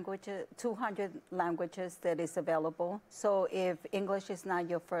 200 languages that is available. So if English is not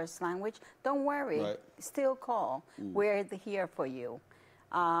your first language, don't worry. Right. Still call. We're here for you.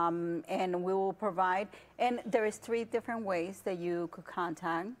 And we will provide, and there is 3 different ways that you could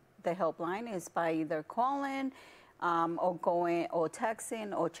contact the helpline. Is by either calling, or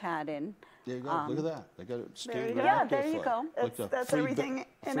texting, or chatting. There you go. Look at that. They got it There you scanned go. right Yeah, out there there you for go. Like the That's free everything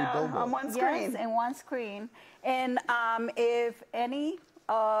free on billboard. one screen. Yes, in one screen. And if any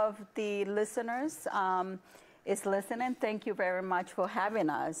of the listeners is listening, thank you very much for having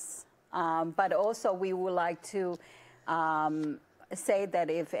us. But also, we would like to say that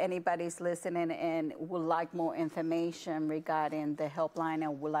if anybody's listening and would like more information regarding the helpline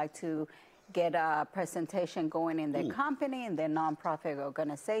and would like to get a presentation going in their company, in their nonprofit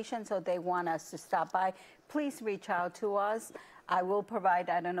organization, so they want us to stop by. Please reach out to us. I will provide,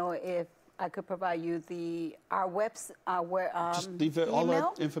 I don't know if I could provide you our Just leave all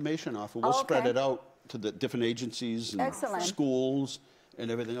that information off, and we'll spread it out to the different agencies and schools and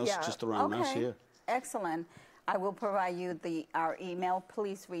everything else just around us here. Excellent. I will provide you our email.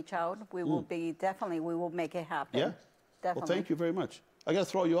 Please reach out. We will we will make it happen. Yeah. Definitely. Well, thank you very much. I got to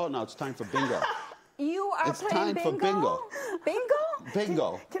throw you out now. It's time for bingo. You are it's playing time for bingo. Bingo?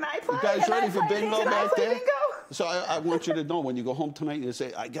 Bingo. Can I play? You guys ready for bingo Can back I play there? bingo? So I want you to know when you go home tonight, you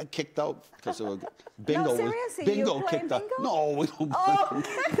say, I got kicked out because of bingo. No, seriously, Bingo you kicked out. bingo? No, we don't play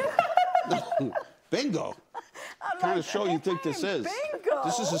no. Bingo. What kind of show you think this is? Bingo.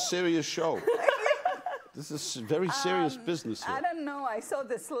 This is a serious show. This is very serious business here. I don't know. I saw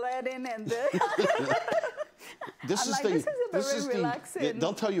the sledding and the... This is this is very relaxing.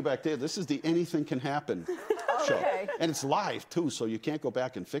 They'll tell you back there, this is the anything can happen show. And it's live, too, so you can't go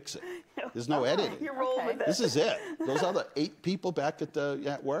back and fix it. There's no editing. You're rolling with it. This is it. Those other 8 people back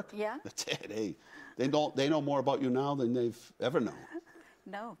at work, Yeah. that's it. Hey, they know more about you now than they've ever known.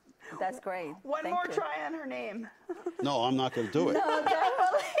 No, that's great. One Thank more you. try on her name. No, I'm not going to do it. No,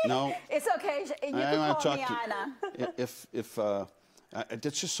 definitely. No. It's okay. You I can wanna call me talk to- Anna.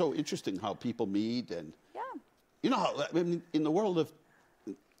 It's just so interesting how people meet and Yeah. you know how I mean, in the world of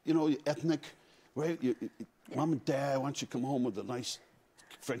ethnic, right? Mom and Dad, why don't you come home with a nice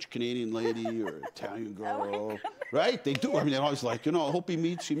French Canadian lady or Italian girl, right? They do. I mean, they're always like, I hope he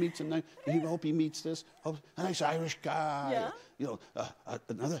meets, I hope he meets this, a nice Irish guy,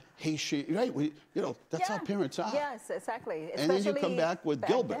 another Haitian, right? That's how parents are. Yes, exactly. And then you come Especially back with back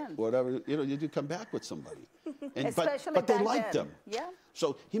Gilbert, then. whatever, you do come back with somebody. Especially but they back liked then. him. Yeah.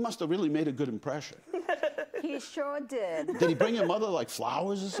 So he must have really made a good impression. He sure did. Did he bring your mother like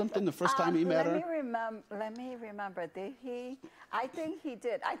flowers or something the first time he met her? Let me remember. Did he? I think he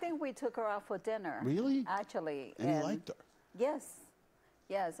did. I think we took her out for dinner. Really? Actually. And he liked her. Yes.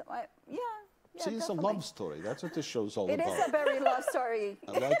 Yes. Yeah. See, it's definitely. a love story. That's what this show's all It about. is a very love story.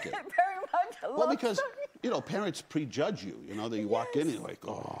 I like it. Very much a love Well, because, story. parents prejudge you. That you walk in and you're like,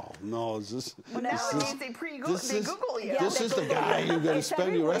 oh, no, is this... Well, nowadays they Google you. This is the guy you're going to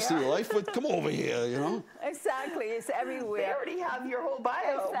spend the rest of your life with? Come over here, Exactly. It's They everywhere. already have your whole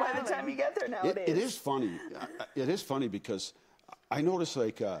bio by the time you get there nowadays. It is funny. It is funny because I notice,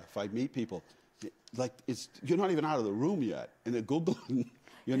 if I meet people, you're not even out of the room yet, and they're Googling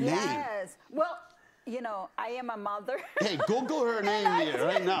your name. Yes. Well, I am a mother. Hey, Google her name here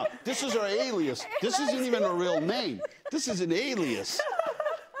right now. This is her alias. This isn't even a real name. This is an alias.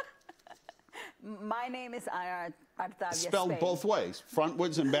 My name is Artavia Spelled Spain. both ways,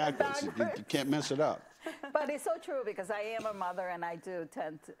 frontwards and backwards. You can't mess it up. But it's so true because I am a mother and I do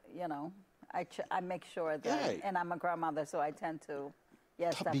tend to, I make sure that, Right. and I'm a grandmother, so I tend to,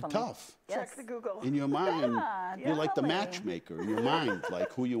 yes, Be definitely. tough. Yes. Check the Google. In your mind, Yeah, you're like the definitely. matchmaker in your mind,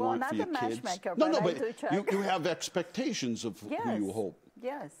 like who you Well, want not for the your kids. matchmaker, No, but I but do check. you have expectations of Yes. who you hope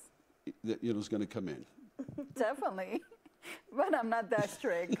Yes, that is going to come in. definitely. But I'm not that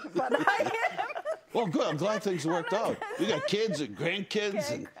strict. But I am. Well, good. I'm glad things worked out. You got kids and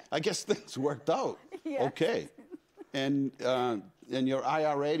grandkids, and I guess things worked out. Yes. Okay. And your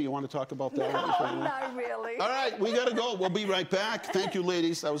IRA, do you want to talk about that? No, not really. All right, we got to go. We'll be right back. Thank you,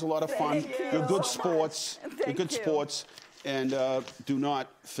 ladies. That was a lot of fun. Thank you You're good so sports. much. You're Thank good you. sports. And do not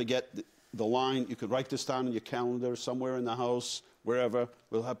forget the line. You could write this down in your calendar somewhere in the house, wherever.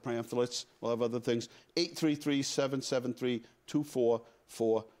 We'll have pamphlets. We'll have other things.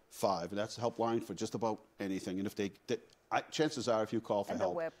 833-773-2445. And that's the helpline for just about anything. And if chances are, if you call for And the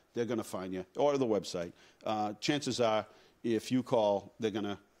help, web. they're going to find you, or the website. Chances are, if you call, they're going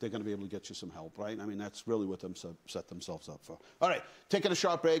to be able to get you some help, right? I mean, that's really what them set themselves up for. All right, taking a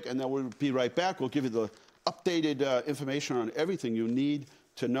short break, and then we'll be right back. We'll give you the updated information on everything you need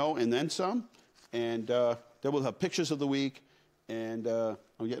to know, and then some. And then we'll have pictures of the week, and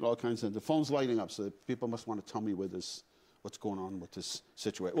I'm getting all kinds of. The phone's lighting up, so people must want to tell me what's going on with this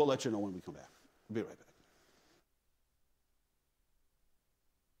situation. We'll let you know when we come back. We'll be right back.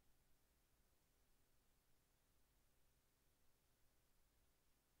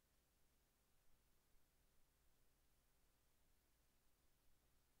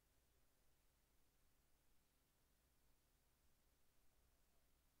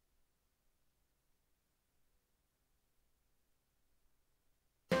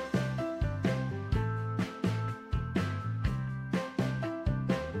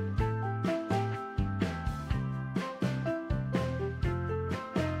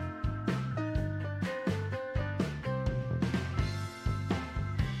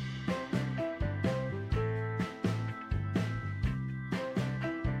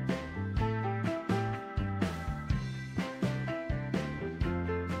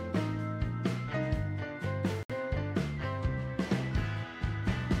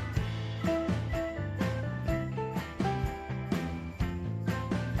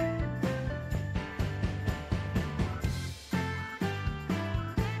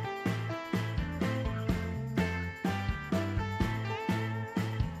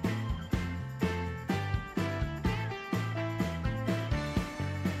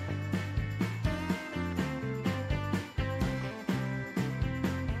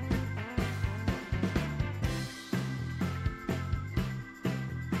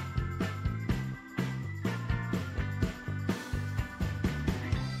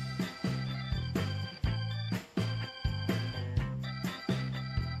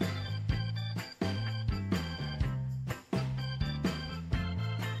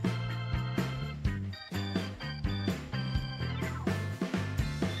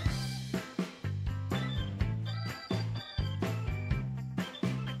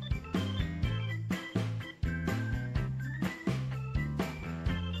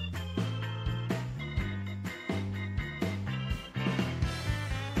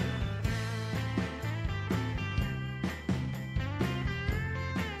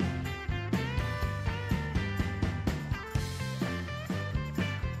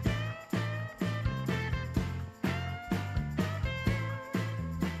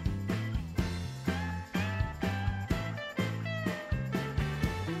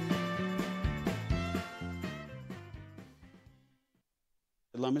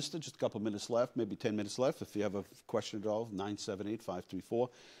 Leominster, just a couple minutes left, maybe 10 minutes left. If you have a question at all,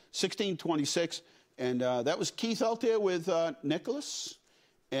 978-534-1626. And that was Keith out there with Nicholas.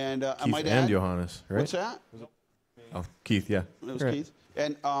 And I Keith might and add, Johannes, right? What's that? Oh, Keith, yeah. It was Right. Keith.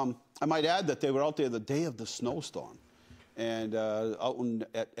 And I might add that they were out there the day of the snowstorm. And out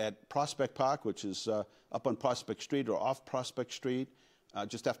at Prospect Park, which is up on Prospect Street or off Prospect Street,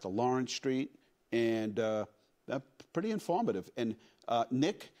 just after Lawrence Street. And pretty informative. And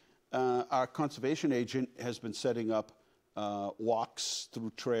Nick, our conservation agent, has been setting up walks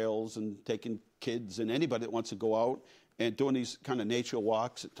through trails and taking kids and anybody that wants to go out and doing these kind of nature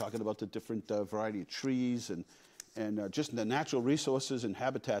walks, talking about the different variety of trees and just the natural resources and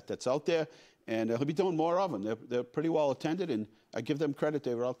habitat that's out there. And he'll be doing more of them. They're pretty well attended, and I give them credit.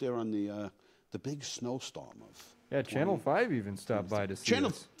 They were out there on the big snowstorm of. Yeah, Channel 5 even stopped by to see Channel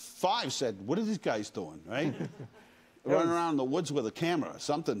us. 5 said, "What are these guys doing?" Right? Running around the woods with a camera.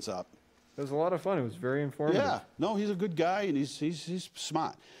 Something's up. It was a lot of fun. It was very informative. Yeah, no, he's a good guy, and he's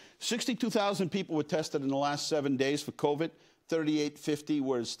smart. 62,000 people were tested in the last 7 days for COVID. 3,850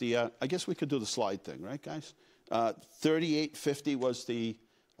 was the, I guess we could do the slide thing, right, guys? 3,850 was the,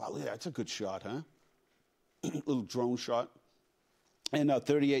 wow, yeah, that's a good shot, huh? Little drone shot. And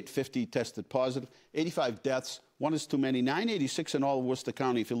 3,850 tested positive. 85 deaths. One is too many. 986 in all of Worcester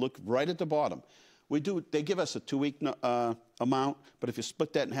County. If you look right at the bottom, they give us a 2-week amount, but if you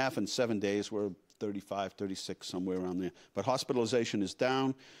split that in half in 7 days, we're 35, 36, somewhere around there. But hospitalization is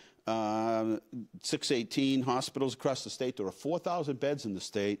down. 618 hospitals across the state. There are 4,000 beds in the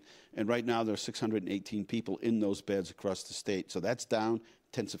state, and right now there are 618 people in those beds across the state. So that's down.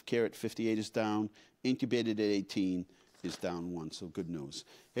 Intensive care at 58 is down. Intubated at 18 is down 1, so good news.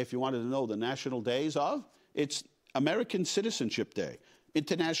 If you wanted to know the national days of, it's American Citizenship Day,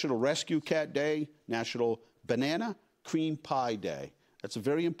 International Rescue Cat Day, National Banana Cream Pie Day. That's a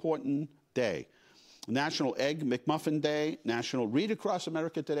very important day. National Egg McMuffin Day, National Read Across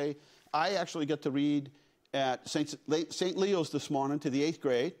America today. I actually get to read at St. Leo's this morning to the 8th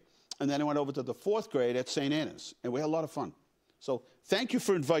grade, and then I went over to the 4th grade at St. Anna's, and we had a lot of fun. So thank you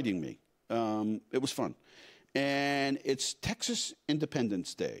for inviting me. It was fun. And it's Texas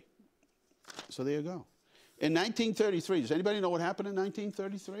Independence Day. So there you go. In 1933, does anybody know what happened in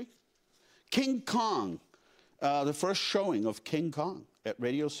 1933? King Kong, the first showing of King Kong at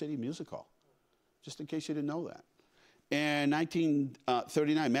Radio City Music Hall. Just in case you didn't know that. In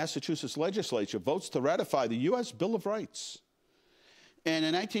 1939, Massachusetts legislature votes to ratify the U.S. Bill of Rights. And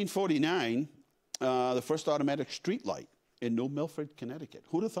in 1949, the first automatic street light in New Milford, Connecticut.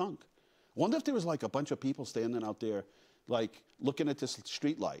 Who'd have thunk? I wonder if there was like a bunch of people standing out there, like looking at this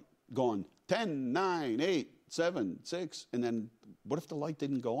street light, going 10, 9, 8, 7, 6, and then what if the light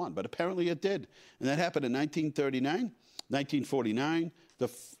didn't go on? But apparently it did. And that happened in 1939, 1949,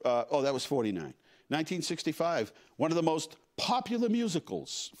 that was 49. 1965, one of the most popular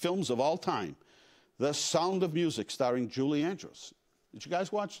films of all time, The Sound of Music, starring Julie Andrews. Did you guys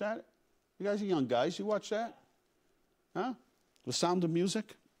watch that? You guys are young guys. You watch that? Huh? The Sound of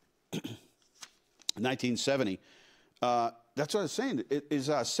Music? 1970. That's what I was saying. It is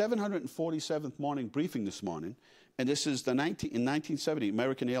our 747th morning briefing this morning, and this is in 1970,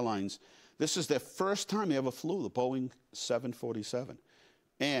 American Airlines. This is their first time they ever flew the Boeing 747.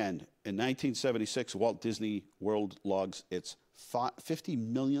 And in 1976, Walt Disney World logs its 50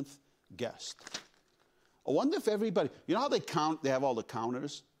 millionth guest. I wonder if everybody, you know how they count, they have all the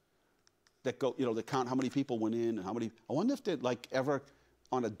counters that go, they count how many people went in and how many, I wonder if they ever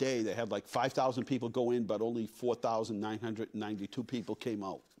on a day they had 5,000 people go in, but only 4,992 people came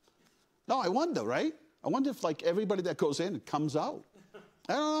out. No, I wonder, right? I wonder if everybody that goes in comes out.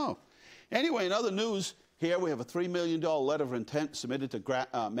 I don't know. Anyway, in other news, here we have a $3 million letter of intent submitted to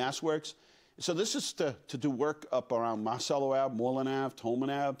MassWorks. So this is to do work up around Marcello Ave, Moreland Ave, Tolman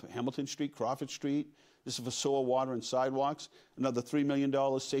Ave, Hamilton Street, Crawford Street. This is for sewer, water, and sidewalks. Another $3 million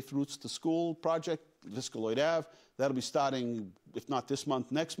Safe Routes to School project, Viscaloid Ave. That'll be starting, if not this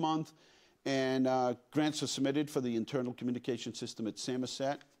month, next month. And grants are submitted for the internal communication system at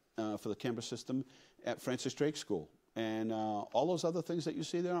Samoset, for the camera system at Francis Drake School. And all those other things that you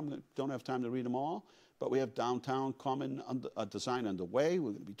see there, don't have time to read them all. But we have downtown common design underway.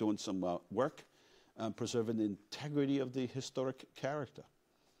 We're going to be doing some work preserving the integrity of the historic character.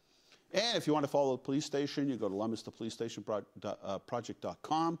 And if you want to follow the police station, you go to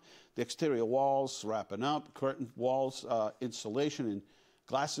LeominsterPoliceStationProject.com. The exterior walls wrapping up, curtain walls installation and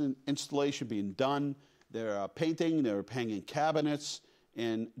glass installation being done. They're painting, they're hanging cabinets,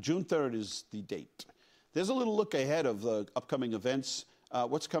 and June 3rd is the date. There's a little look ahead of the upcoming events.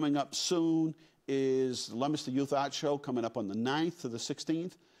 What's coming up soon is the Leominster Youth Art Show coming up on the 9th to the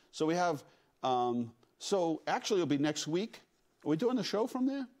 16th. So we have, so actually it'll be next week. Are we doing the show from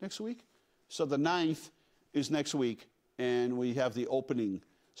there next week? So the 9th is next week, and we have the opening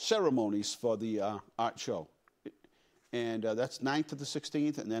ceremonies for the art show. And that's 9th to the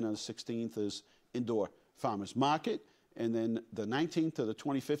 16th, and then on the 16th is indoor farmers market. And then the 19th to the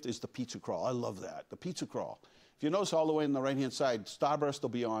 25th is the pizza crawl. I love that, the pizza crawl. If you notice all the way on the right-hand side, Starburst will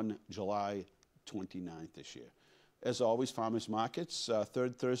be on July 29th this year. As always, farmers markets,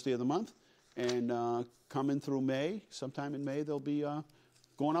 third Thursday of the month. And coming through May, sometime in May, they'll be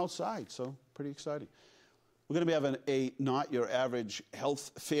going outside, so pretty exciting. We're going to be having a Not Your Average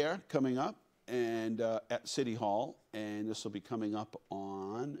Health Fair coming up and at City Hall, and this will be coming up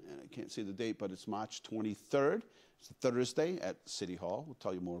on, and I can't see the date, but it's March 23rd. It's a Thursday at City Hall. We'll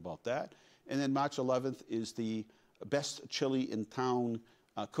tell you more about that. And then March 11th is the Best Chili in Town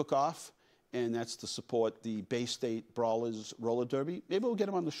cook-off, and that's to support the Bay State Brawlers Roller Derby. Maybe we'll get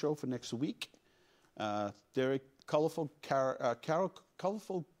them on the show for next week. They're a colorful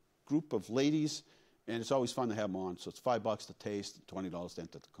group of ladies, and it's always fun to have them on. So it's $5 to taste, $20 to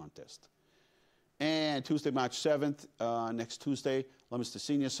enter the contest. And Tuesday, March 7th, next Tuesday, Leominster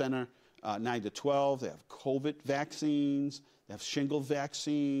Senior Center, 9 to 12. They have COVID vaccines. They have shingle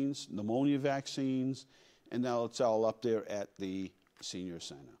vaccines, pneumonia vaccines, and now it's all up there at the Senior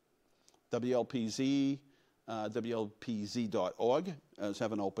Center. WLPZ, WLPZ.org is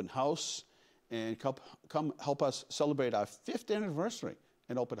having an open house, and come help us celebrate our 5th anniversary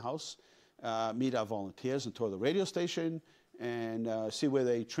in open house. Meet our volunteers and tour the radio station and see where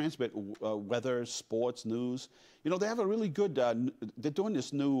they transmit weather, sports, news. You know, they have a really good, they're doing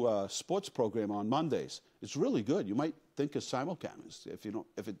this new sports program on Mondays. It's really good. You might think of simulcast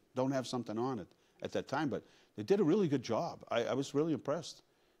if it don't have something on it at that time, but they did a really good job. I was really impressed.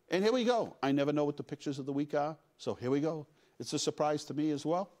 And here we go. I never know what the pictures of the week are, so here we go. It's a surprise to me as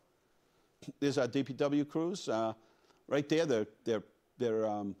well. There's our DPW crews. Right there,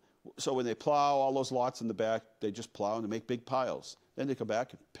 so when they plow all those lots in the back, they just plow and they make big piles. Then they come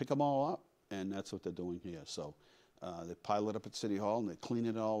back and pick them all up, and that's what they're doing here. So they pile it up at City Hall, and they clean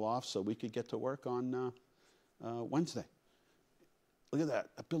it all off so we could get to work on Wednesday. Look at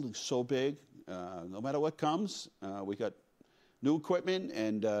that. That building's so big. No matter what comes, we got new equipment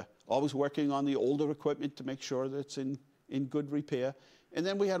and always working on the older equipment to make sure that it's in good repair. And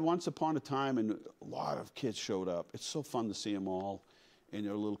then we had Once Upon a Time, and a lot of kids showed up. It's so fun to see them all in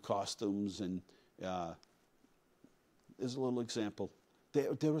their little costumes. And there's a little example.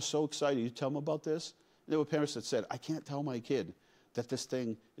 They were so excited. You tell them about this? There were parents that said, I can't tell my kid that this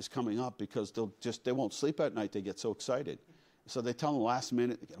thing is coming up because they won't sleep at night. They get so excited. So they tell them last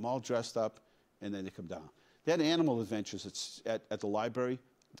minute, they get them all dressed up, and then they come down. They had animal adventures at the library.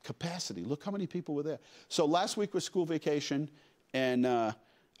 Capacity, look how many people were there. So last week was school vacation, and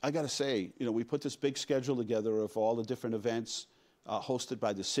I got to say, you know, we put this big schedule together of all the different events hosted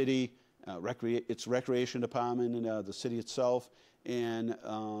by the city, its recreation department, and the city itself, and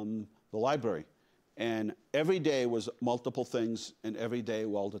the library. And every day was multiple things, and every day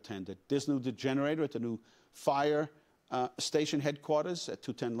well attended. There's new generator at the new fire station headquarters at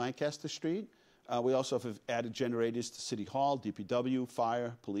 210 Lancaster Street. We also have added generators to City Hall, DPW,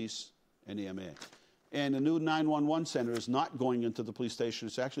 fire, police, and EMA. And the new 911 center is not going into the police station.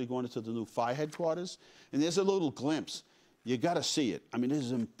 It's actually going into the new fire headquarters. And there's a little glimpse. You got to see it. I mean, it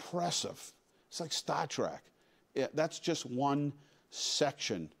is impressive. It's like Star Trek. Yeah, that's just one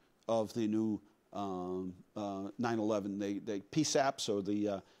section of the new 911. The PSAPs, or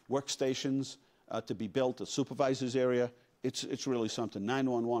the workstations to be built, the supervisor's area. It's really something.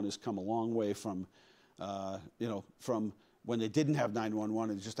 911 has come a long way from, from when they didn't have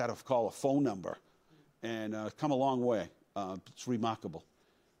 911 and they just had to call a phone number, and come a long way. It's remarkable.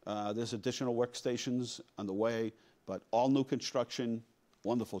 There's additional workstations on the way, but all new construction,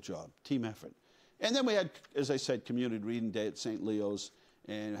 wonderful job, team effort. And then we had, as I said, Community Reading Day at St. Leo's,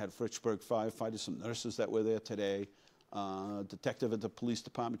 and had Fitchburg firefighters, some nurses that were there today, detective at the police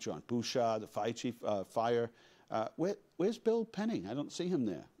department, John Bouchard, the fire chief, where's Bill Penning? I don't see him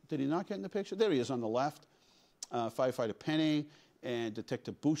there. Did he not get in the picture? There he is on the left. Firefighter Penning and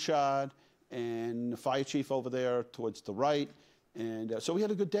Detective Bouchard and the fire chief over there towards the right. And so we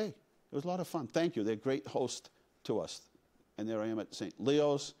had a good day. It was a lot of fun. Thank you. They're a great host to us. And there I am at St.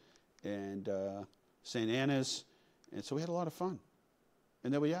 Leo's and St. Anna's. And so we had a lot of fun.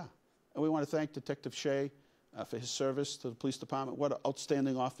 And there we are. And we want to thank Detective Shea for his service to the police department. What an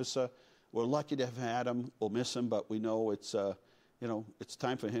outstanding officer. We're lucky to have had him. We'll miss him, but we know it's, it's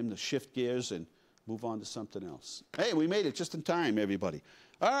time for him to shift gears and move on to something else. Hey, we made it just in time, everybody.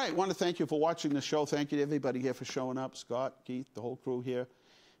 All right, want to thank you for watching the show. Thank you to everybody here for showing up. Scott, Keith, the whole crew here,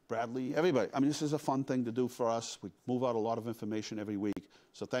 Bradley, everybody. I mean, this is a fun thing to do for us. We move out a lot of information every week.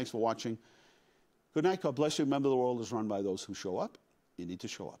 So thanks for watching. Good night. God bless you. Remember, the world is run by those who show up. You need to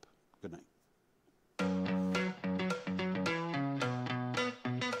show up. Good night.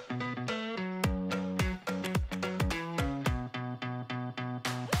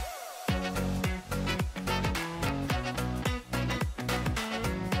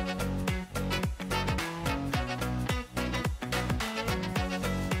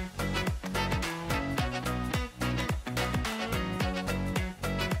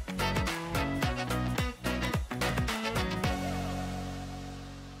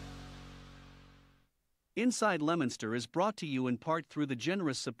 Inside Leominster is brought to you in part through the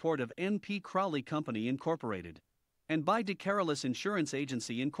generous support of N.P. Crowley Company Incorporated and by DeCarolis Insurance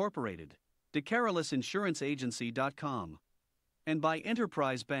Agency Incorporated, DeCarolisInsuranceAgency.com, and by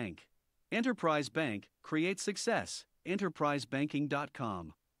Enterprise Bank. Enterprise Bank creates success.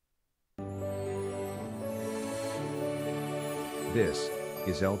 EnterpriseBanking.com. This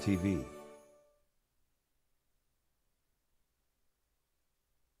is LTV.